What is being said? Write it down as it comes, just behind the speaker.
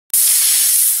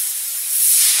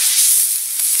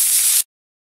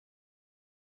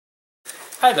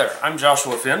Hi there, I'm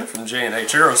Joshua Finn from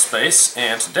J&H Aerospace,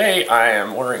 and today I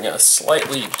am wearing a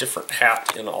slightly different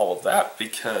hat in all of that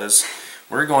because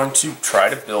we're going to try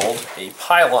to build a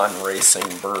Pylon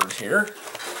racing bird here.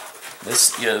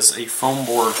 This is a foam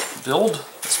board build.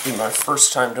 This will be my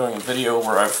first time doing a video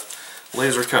where I've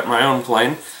laser cut my own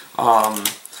plane.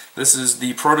 This is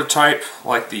the prototype,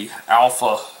 like the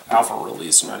alpha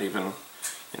release, not even,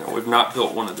 we've not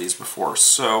built one of these before.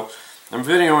 So I'm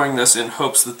videoing this in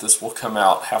hopes that this will come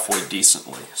out halfway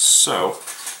decently. So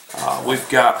we've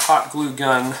got hot glue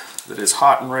gun that is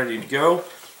hot and ready to go,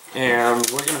 and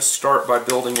we're going to start by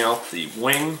building out the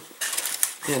wing,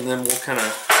 and then we'll kind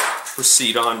of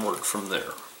proceed onward from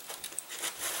there.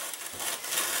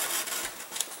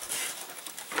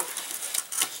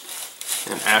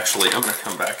 And actually, I'm going to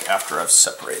come back after I've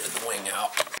separated the wing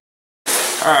out.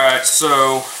 Alright,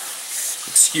 so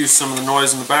excuse some of the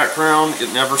noise in the background,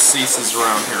 it never ceases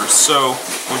around here. So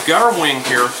we've got our wing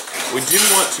here. We do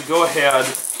want to go ahead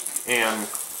and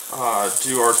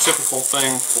do our typical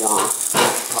thing for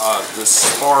the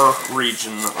spar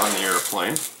region on the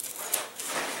airplane.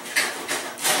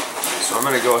 So I'm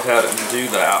going to go ahead and do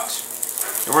that.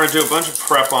 And we're going to do a bunch of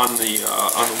prep on the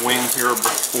wing here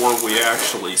before we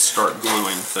actually start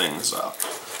gluing things up.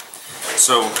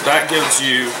 So that gives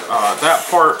you that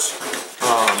part.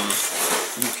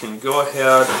 You can go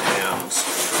ahead and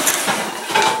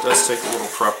it does take a little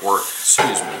prep work.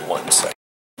 Excuse me one second.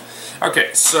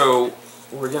 Okay, so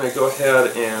we're going to go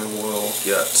ahead and we'll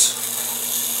get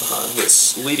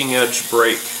this leading edge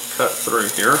brake cut through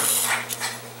here.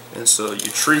 And so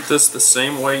you treat this the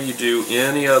same way you do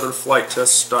any other flight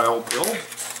test style build.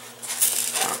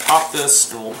 I'll pop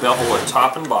this and we'll bevel it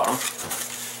top and bottom.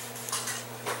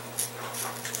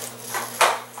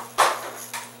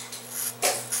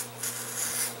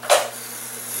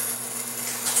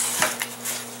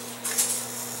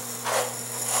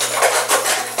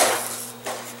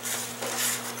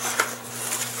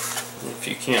 If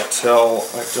you can't tell,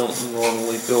 I don't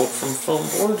normally build from foam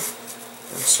board,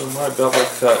 and so my bevel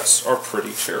cuts are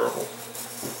pretty terrible.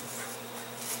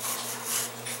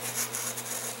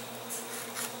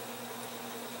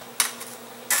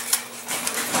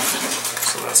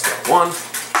 So that's got one,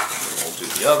 and we'll do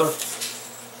the other.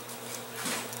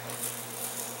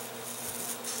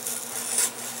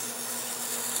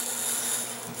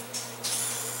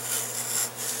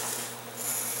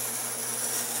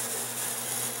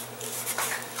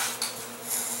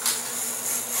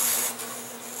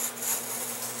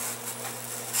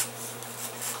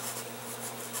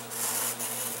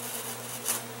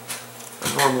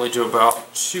 I normally do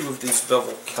about 2 of these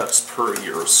bevel cuts per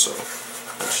year, so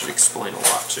that should explain a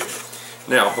lot to you.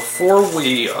 Now, before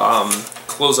we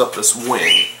close up this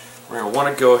wing, we're going to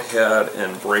want to go ahead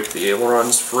and break the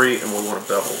ailerons free, and we want to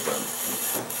bevel them.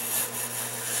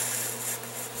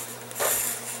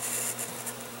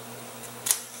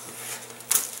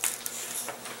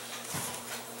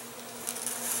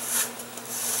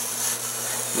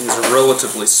 These are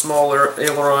relatively small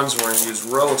ailerons. We're going to use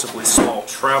relatively small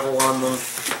travel on them.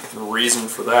 The reason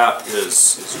for that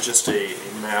is just a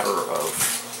matter of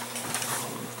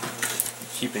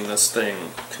keeping this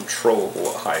thing controllable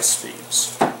at high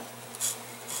speeds.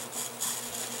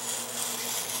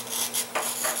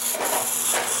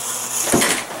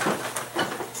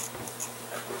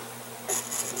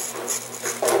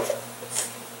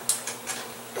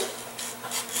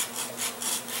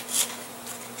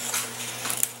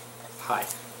 Hi.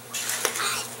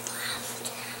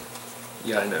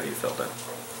 Yeah, I know you fell down.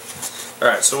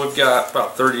 Alright, so we've got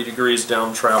about 30 degrees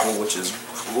down travel, which is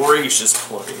gracious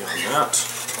plenty on that.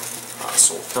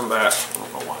 So we'll come back. I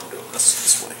don't know why I'm doing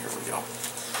this way. Here we go.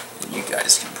 And you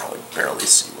guys can probably barely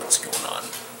see what's going on,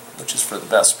 which is for the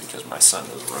best because my son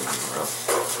is running around.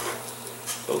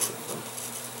 Both of them.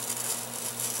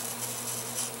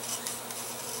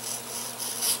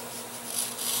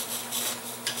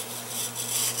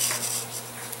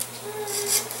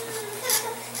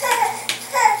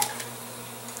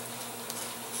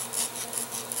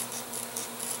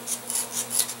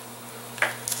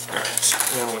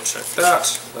 And we'll check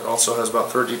that. That also has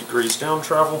about 30 degrees down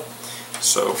travel,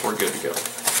 so we're good to go.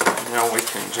 Now we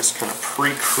can just kind of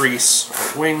pre-crease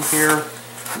our wing here,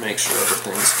 make sure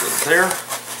everything's good there.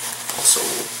 Also,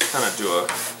 we'll kind of do a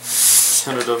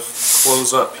tentative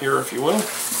close-up here, if you will.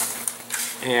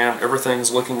 And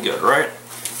everything's looking good, right?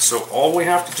 So all we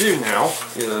have to do now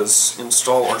is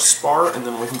install our spar, and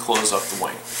then we can close up the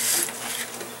wing.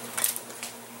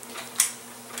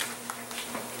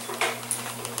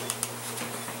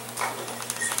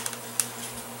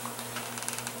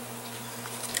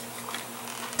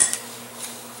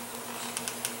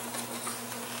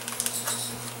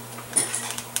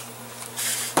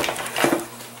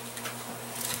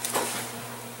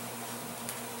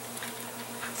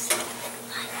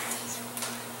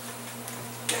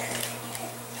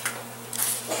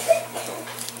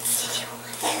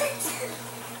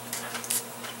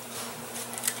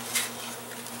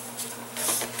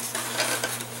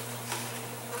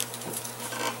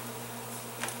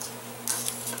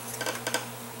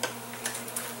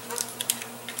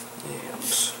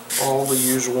 all the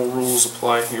usual rules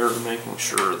apply here to making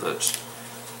sure that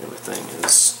everything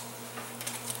is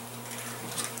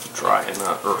dry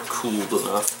enough or cooled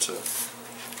enough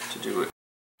to do it.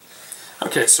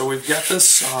 Okay, so we've got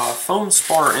this foam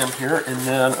spar in here, and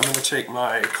then I'm going to take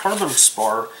my carbon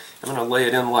spar, I'm going to lay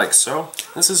it in like so.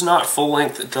 This is not full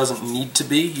length, it doesn't need to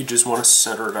be, you just want to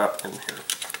center it up in here.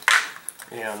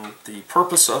 And the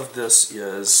purpose of this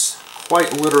is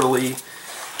quite literally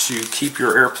to keep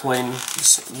your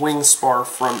airplane's wing spar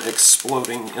from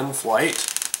exploding in flight.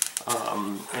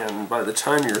 And by the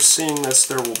time you're seeing this,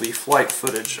 there will be flight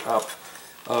footage up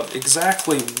of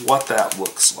exactly what that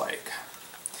looks like.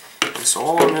 And so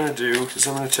all I'm going to do is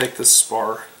I'm going to take this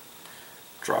spar,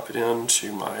 drop it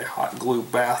into my hot glue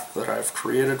bath that I've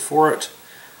created for it,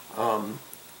 and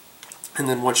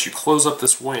then once you close up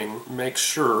this wing, make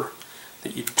sure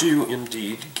that you do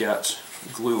indeed get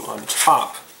glue on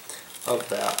top of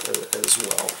that as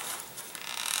well.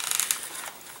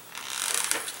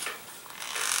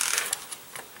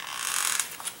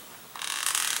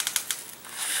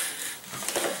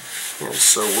 And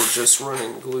so we're just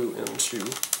running glue into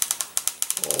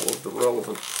all of the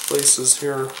relevant places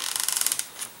here.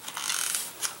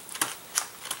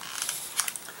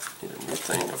 Get a new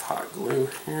thing of hot glue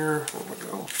here. There we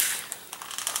go.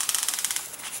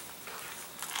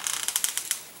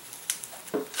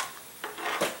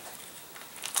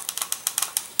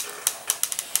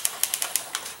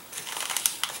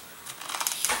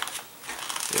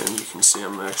 And you can see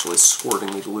I'm actually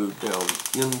squirting the glue down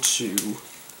into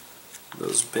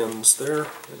those bins there.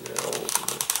 And now I'm going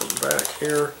to come back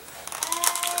here,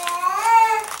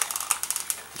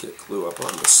 get glue up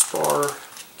on the spar,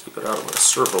 keep it out of my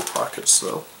servo pockets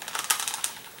though.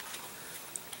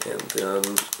 And then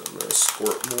I'm going to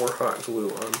squirt more hot glue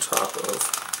on top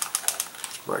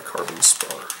of my carbon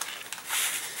spar.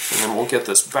 And then we'll get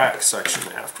this back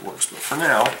section afterwards. But for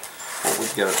now, what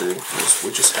we've got to do is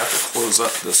we just have to close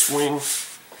up this wing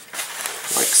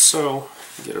like so,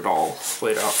 get it all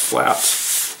laid out flat,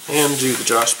 and do the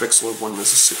Josh Bixler One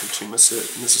Mississippi to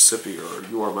Mississippi, or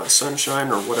You Are My Sunshine,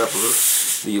 or whatever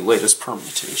the latest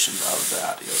permutation out of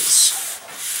that is.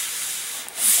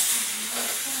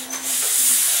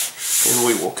 And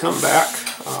we will come back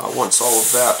once all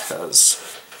of that has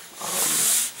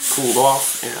cooled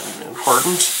off and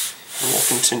hardened, and we'll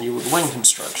continue with wing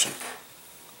construction.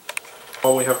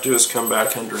 All we have to do is come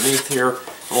back underneath here,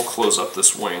 and we'll close up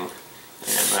this wing,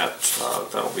 and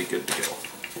that'll be good to go.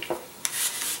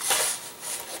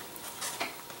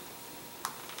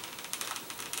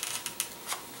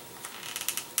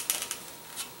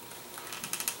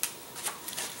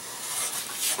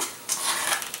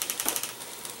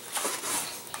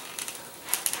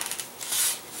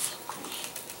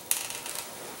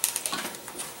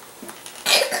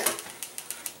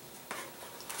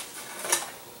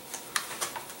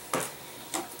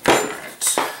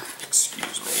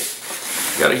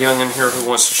 Got a youngin' here who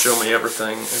wants to show me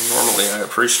everything, and normally I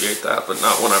appreciate that, but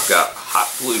not when I've got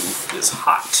hot glue is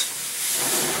hot.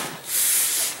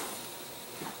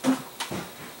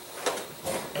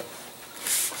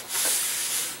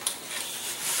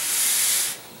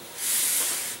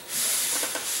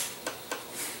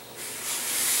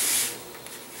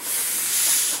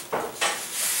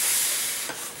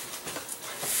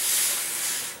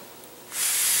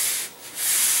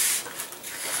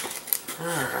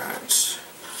 Alright,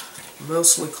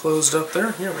 mostly closed up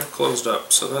there. Yeah, we're closed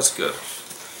up, so that's good.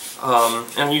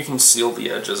 And you can seal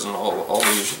the edges and all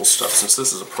the usual stuff. Since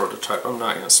this is a prototype, I'm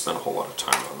not going to spend a whole lot of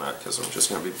time on that because I'm just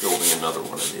going to be building another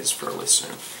one of these fairly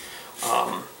soon.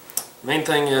 Main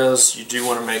thing is you do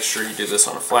want to make sure you do this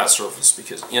on a flat surface,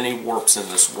 because any warps in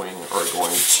this wing are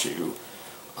going to,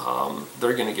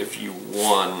 they're going to give you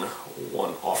one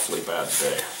awfully bad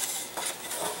day.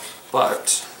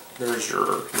 But there's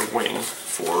your wing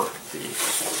for the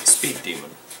Speed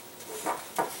Demon.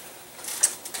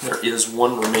 There is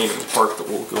one remaining part that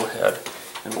we'll go ahead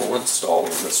and we'll install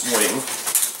in this wing,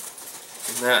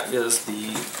 and that is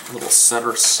the little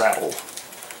center saddle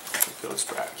that goes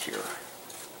back here.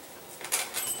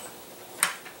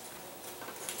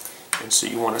 And so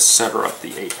you want to center up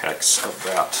the apex of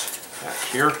that back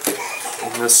here.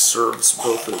 And this serves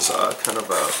both as kind of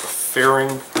a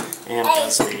fairing and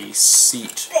as a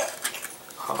seat,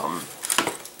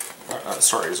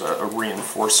 as a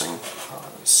reinforcing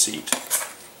seat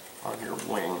on your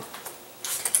wing.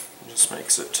 It just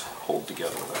makes it hold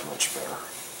together that much better.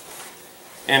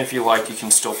 And if you like, you can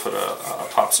still put a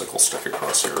popsicle stick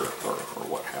across here, or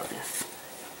what have you.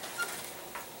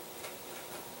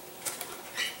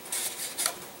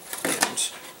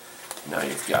 And now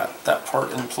you've got that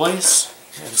part in place,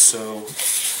 and so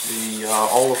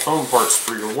all the foam parts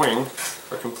for your wing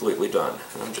are completely done.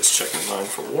 And I'm just checking mine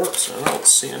for warps, and I don't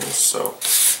see any, so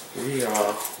we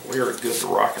are good to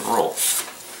rock and roll.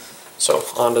 So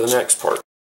on to the next part.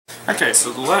 Okay,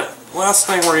 so the last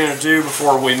thing we're going to do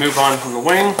before we move on from the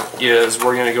wing is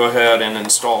we're going to go ahead and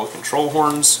install the control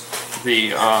horns.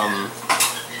 The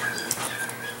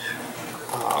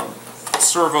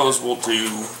servos will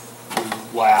do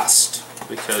last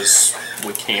because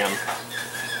we can.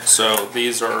 So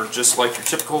these are just like your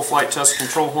typical flight test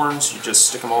control horns. You just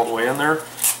stick them all the way in there.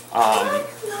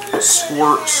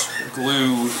 Squirt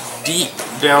glue deep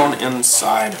down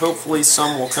inside. Hopefully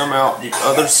some will come out the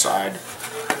other side.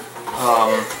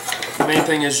 The main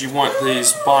thing is you want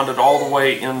these bonded all the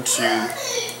way into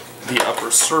the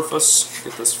upper surface.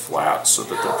 Get this flat so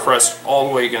that they're pressed all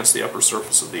the way against the upper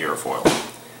surface of the airfoil.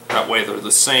 That way they're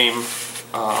the same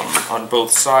on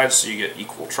both sides, so you get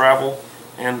equal travel.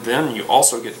 And then you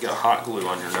also get to get hot glue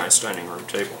on your nice dining room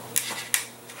table.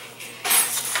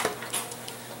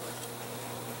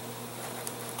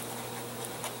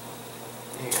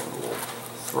 And we'll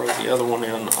throw the other one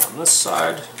in on this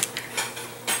side.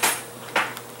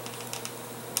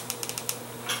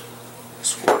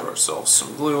 Squirt ourselves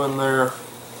some glue in there.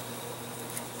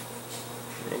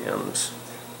 And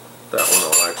that one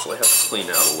I'll actually have to clean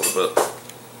out a little bit.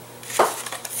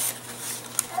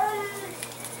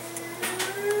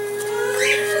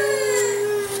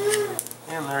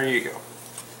 And there you go.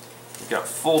 You've got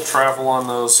full travel on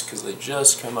those because they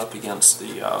just come up against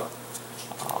the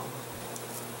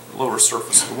lower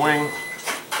surface of the wing.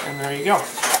 And there you go.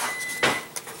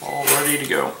 All ready to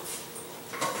go.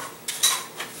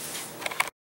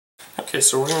 Okay,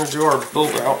 so we're going to do our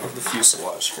build out of the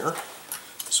fuselage here.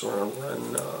 So we're going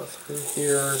to run through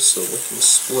here so we can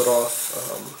split off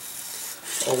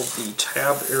all of the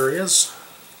tab areas.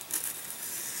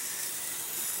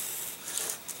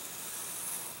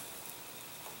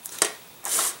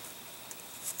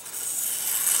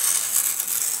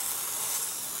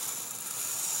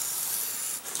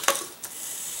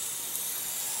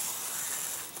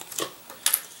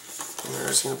 And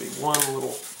there's going to be one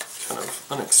little kind of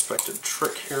unexpected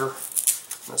trick here.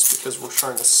 And that's because we're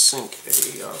trying to sink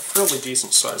a fairly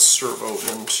decent sized servo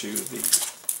into the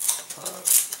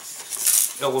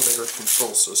elevator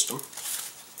control system.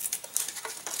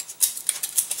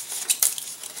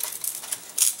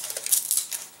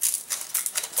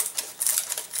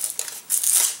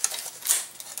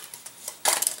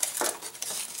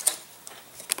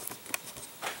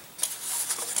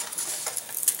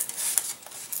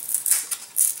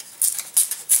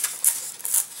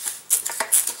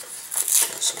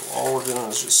 So all we're doing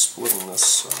is just splitting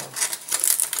this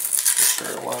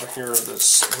material out of here.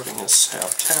 That's letting us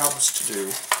have tabs to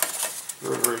do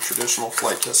very, very traditional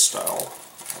flight test style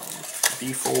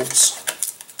B-folds.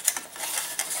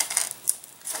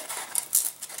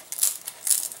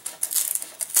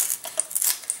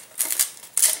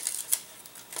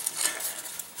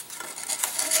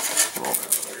 Come on out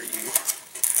of there, you.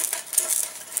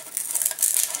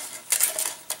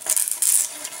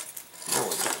 There we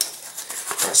go.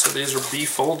 So these are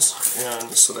B-folds,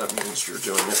 and so that means you're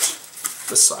doing it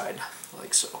this side,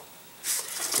 like so.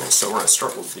 And so we're going to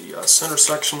start with the center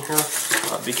section here.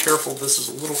 Be careful, this is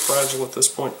a little fragile at this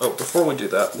point. Oh, before we do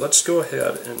that, let's go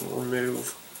ahead and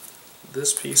remove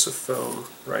this piece of foam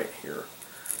right here.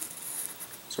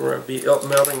 So we're going to be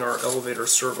mounting our elevator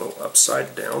servo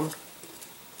upside down,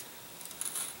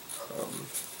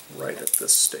 right at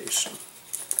this station.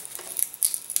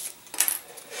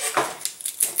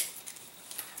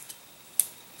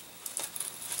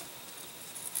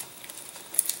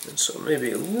 And so it may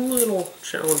be a little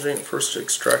challenging at first to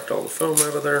extract all the foam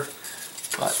out of there,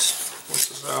 but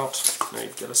once it's out, now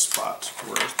you've got a spot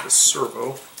where this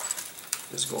servo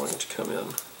is going to come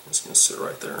in. It's going to sit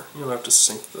right there. You don't have to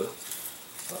sink the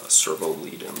servo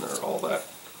lead in there, all that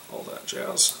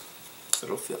jazz.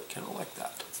 It'll fit kind of like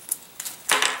that.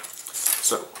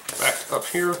 So back up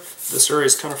here, this area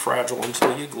is kind of fragile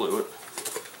until you glue it.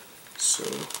 So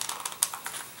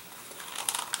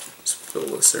let's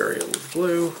fill this area with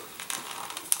glue.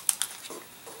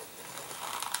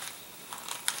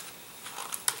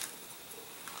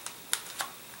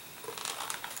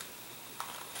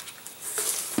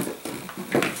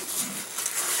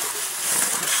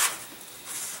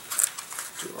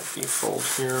 Do our B-fold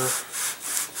here.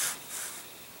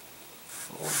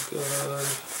 All good.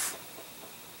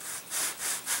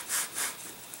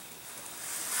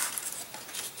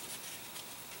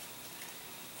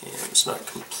 And it's not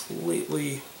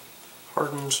completely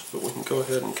hardened, but we can go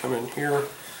ahead and come in here.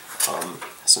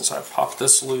 Since I popped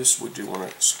this loose, we do want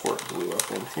to squirt glue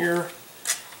up in here.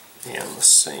 And the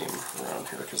same around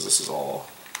here, because this is all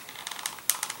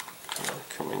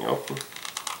coming open,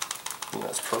 and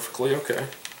that's perfectly okay.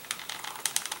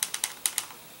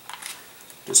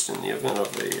 Just in the event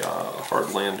of a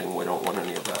hard landing, we don't want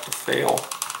any of that to fail.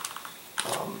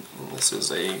 And this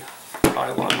is a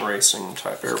Pylon racing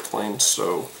type airplane,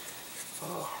 so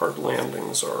hard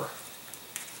landings are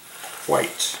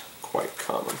quite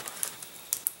common.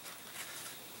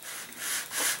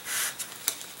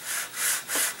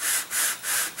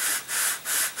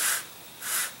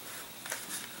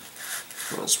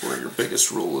 That's where your biggest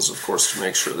rule is, of course, to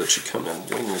make sure that you come in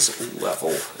wings level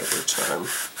every time.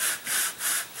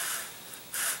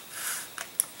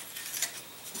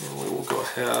 And we will go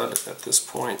ahead at this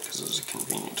point, because it's a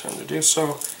convenient time to do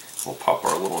so. We'll pop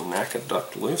our little NACA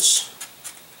duct loose,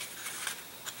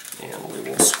 and we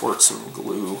will squirt some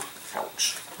glue.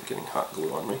 Ouch, I'm getting hot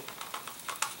glue on me.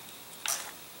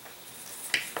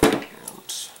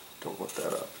 And don't want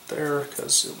that up there,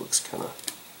 because it looks kind of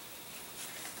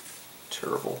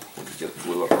terrible when you get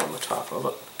glue up on the top of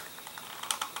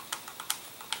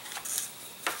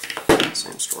it.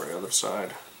 Same story other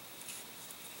side.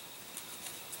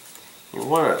 You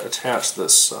want to attach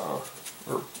this or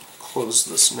close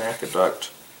this NACA duct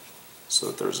so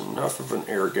that there's enough of an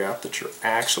air gap that you're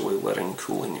actually letting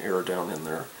cooling air down in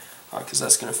there, because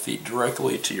that's going to feed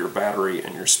directly to your battery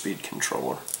and your speed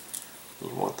controller.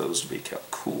 You want those to be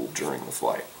kept cool during the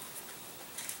flight.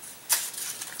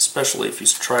 Especially if you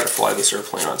try to fly this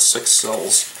airplane on 6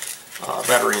 cells,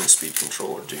 battery and speed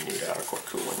controller do need adequate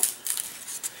cooling.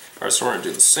 Alright, so we're going to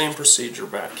do the same procedure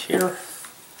back here.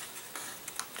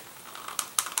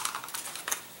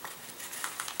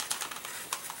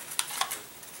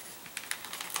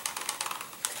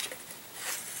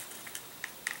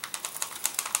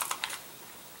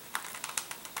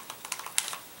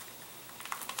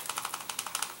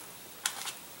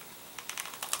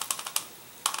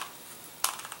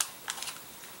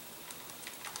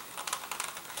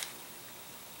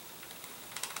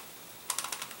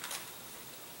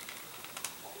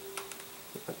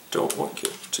 Don't want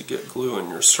to get glue in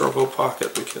your servo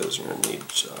pocket, because you're going to need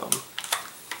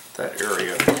that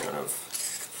area kind of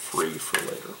free for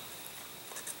later.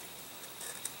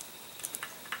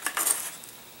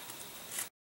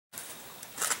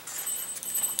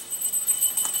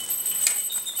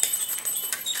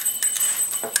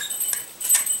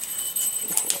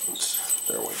 And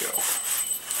there we go.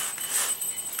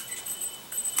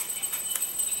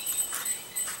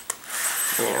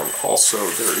 And also,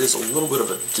 there is a little bit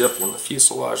of a dip in the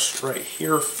fuselage right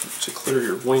here to clear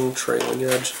your wing trailing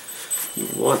edge. You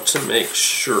want to make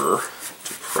sure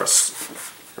to press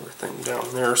everything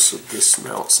down there so this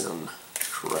mounts in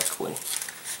correctly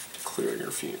to clear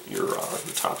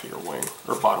the top of your wing,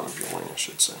 or bottom of your wing, I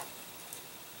should say.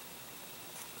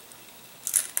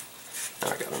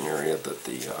 And I got an area that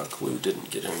the glue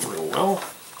didn't get in real well,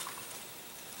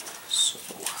 so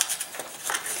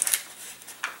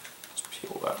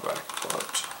peel that back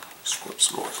apart, squirt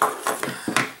some more.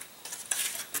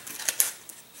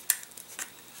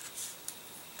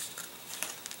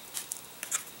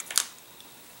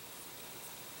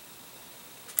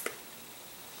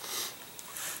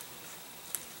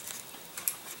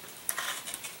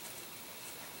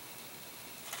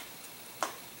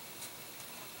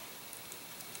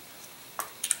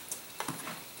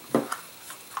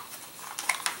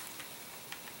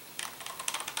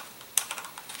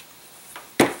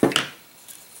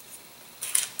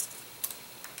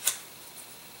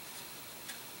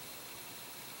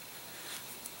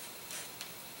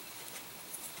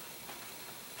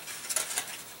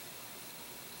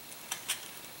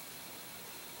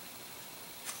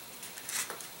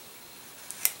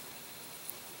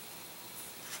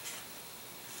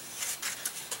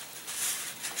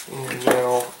 And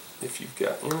now, if you've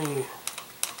got any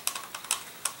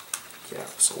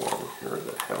gaps along here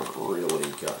that haven't really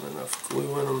gotten enough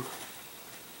glue in them,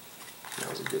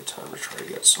 now's a good time to try to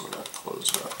get some of that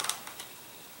closed up.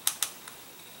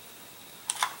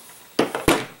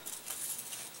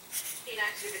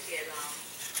 Inactivity alarm.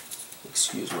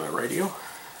 Excuse my radio.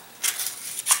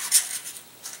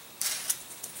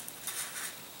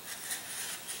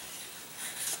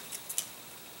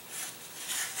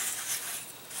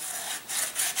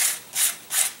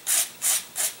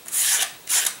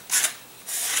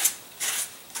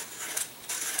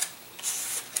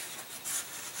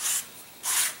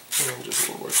 And just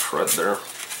a little more thread there,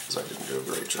 because I didn't do a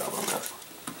great job on that.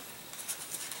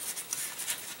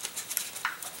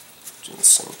 Do the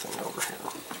same thing over here.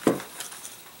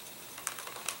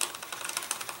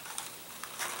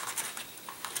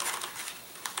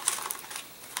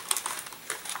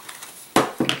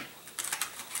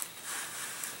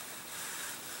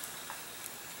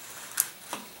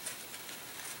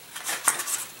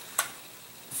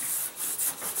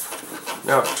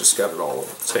 Now I've just got it all over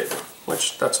the table,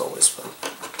 which that's always fun.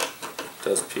 It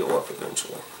does peel up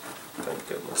eventually, thank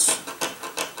goodness.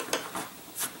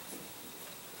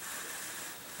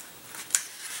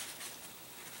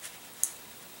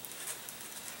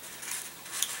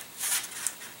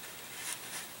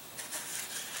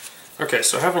 Okay,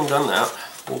 so having done that,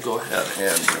 we'll go ahead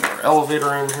and get our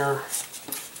elevator in here.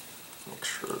 Make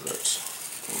sure that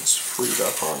things freed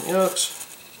up on it.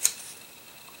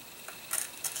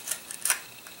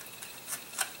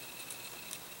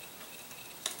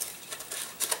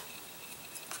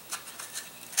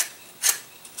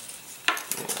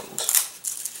 And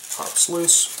pops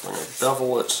loose. I'm going to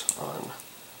bevel it on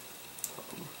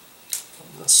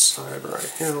this side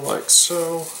right here like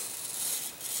so.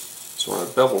 So we're going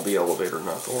to bevel the elevator,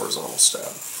 not the horizontal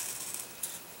stab.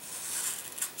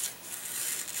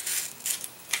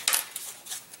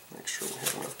 Make sure we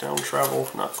have enough down travel,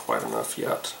 not quite enough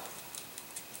yet.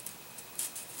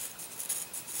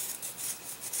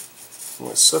 I'm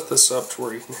going to set this up to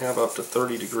where you can have up to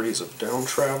 30 degrees of down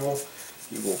travel.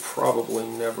 You will probably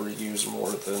never use more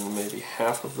than maybe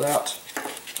half of that,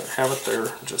 but have it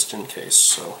there just in case,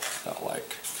 so about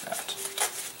like that.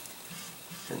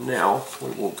 And now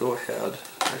we will go ahead,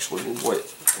 actually we'll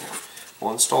wait,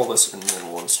 we'll install this and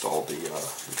then we'll install the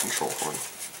control horn.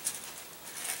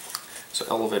 So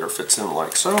elevator fits in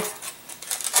like so.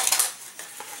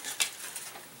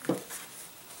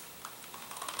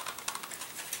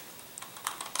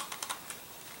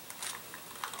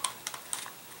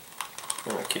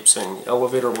 And I keep saying the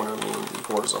elevator when I mean the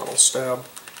horizontal stab.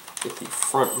 Get the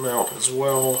front mount as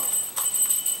well.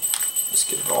 Just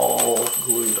get it all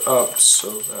glued up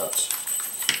so that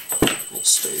it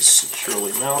stays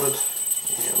securely mounted,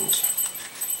 and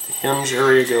the hinge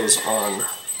area goes on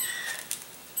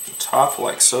the top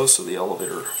like so, so the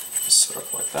elevator is set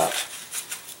up like that.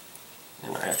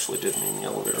 And I actually did mean the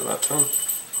elevator that time.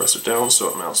 Press it down so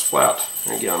it mounts flat,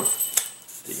 and again,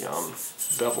 the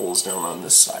bevel is down on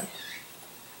this side.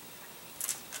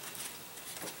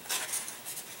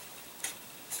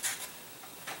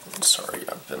 I'm sorry,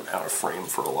 I've been out of frame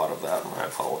for a lot of that, my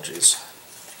apologies.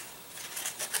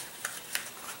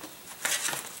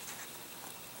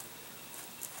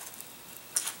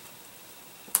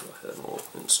 Go ahead and we'll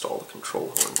install the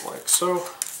control horn like so.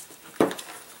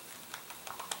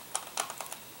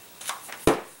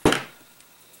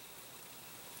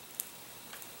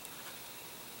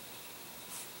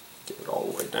 Get it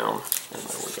all the way down, and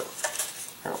there we go.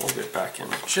 Alright, we'll get back in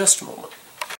just a moment.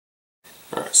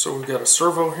 Alright, so we've got a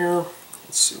servo here.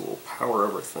 Let's see, we'll power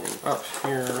everything up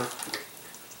here.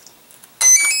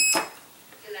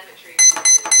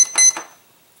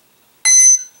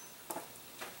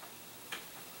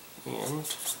 And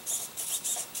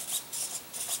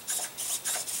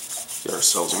get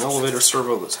ourselves an elevator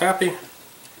servo that's happy.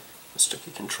 Stick a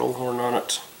control horn on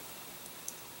it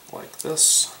like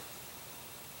this.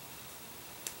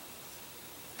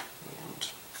 And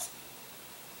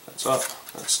that's up,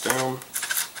 that's down.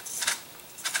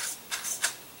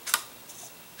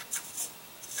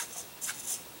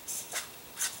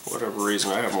 Whatever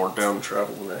reason, I have more down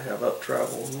travel than I have up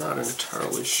travel. I'm not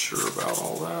entirely sure about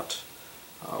all that.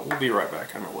 We'll be right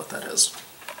back. I know what that is.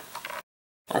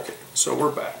 Okay, so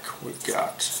we're back. We've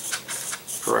got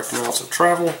correct amounts of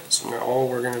travel. So now all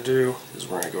we're going to do is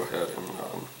we're going to go ahead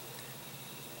and,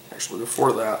 actually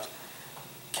before that,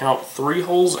 count 3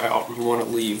 holes out, and you want to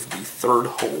leave the 3rd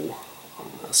hole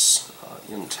on this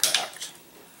intact,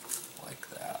 like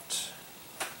that.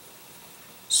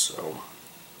 So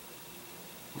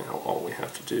now all we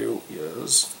have to do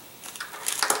is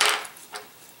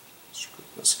screw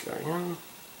this guy in.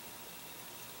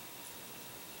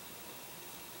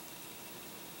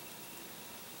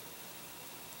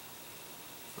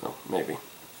 Oh, maybe.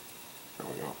 There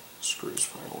we go. Screws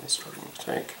finally starting to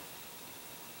take.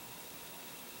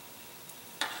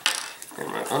 And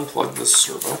I'm going to unplug this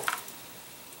servo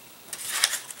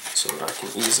so that I can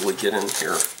easily get in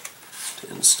here to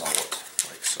install it,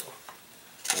 like so.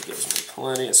 That gives me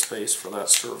plenty of space for that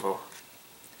servo.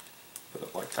 Put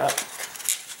it like that.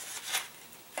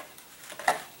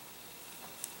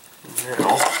 And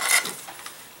now,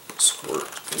 squirt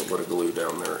a little bit of glue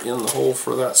down there in the hole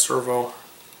for that servo.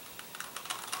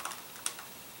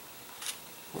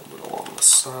 A little bit along the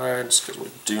sides, because we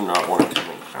do not want it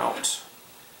coming out,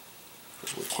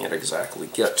 because we can't exactly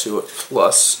get to it.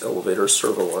 Plus, elevator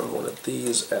servo on one of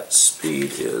these at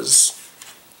speed is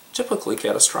typically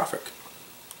catastrophic.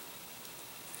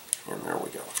 And there we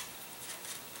go.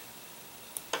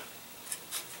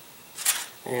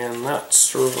 And that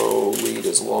servo lead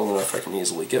is long enough I can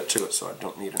easily get to it, so I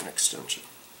don't need an extension.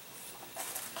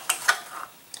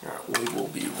 Alright, we will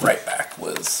be right back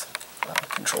with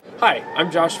control. Hi,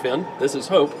 I'm Josh Finn. This is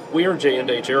Hope. We are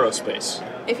J&H Aerospace.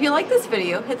 If you like this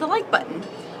video, hit the like button.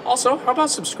 Also, how about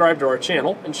subscribe to our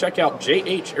channel and check out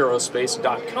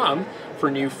jhaerospace.com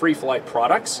for new free flight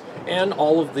products and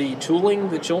all of the tooling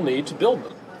that you'll need to build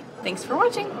them. Thanks for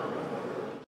watching.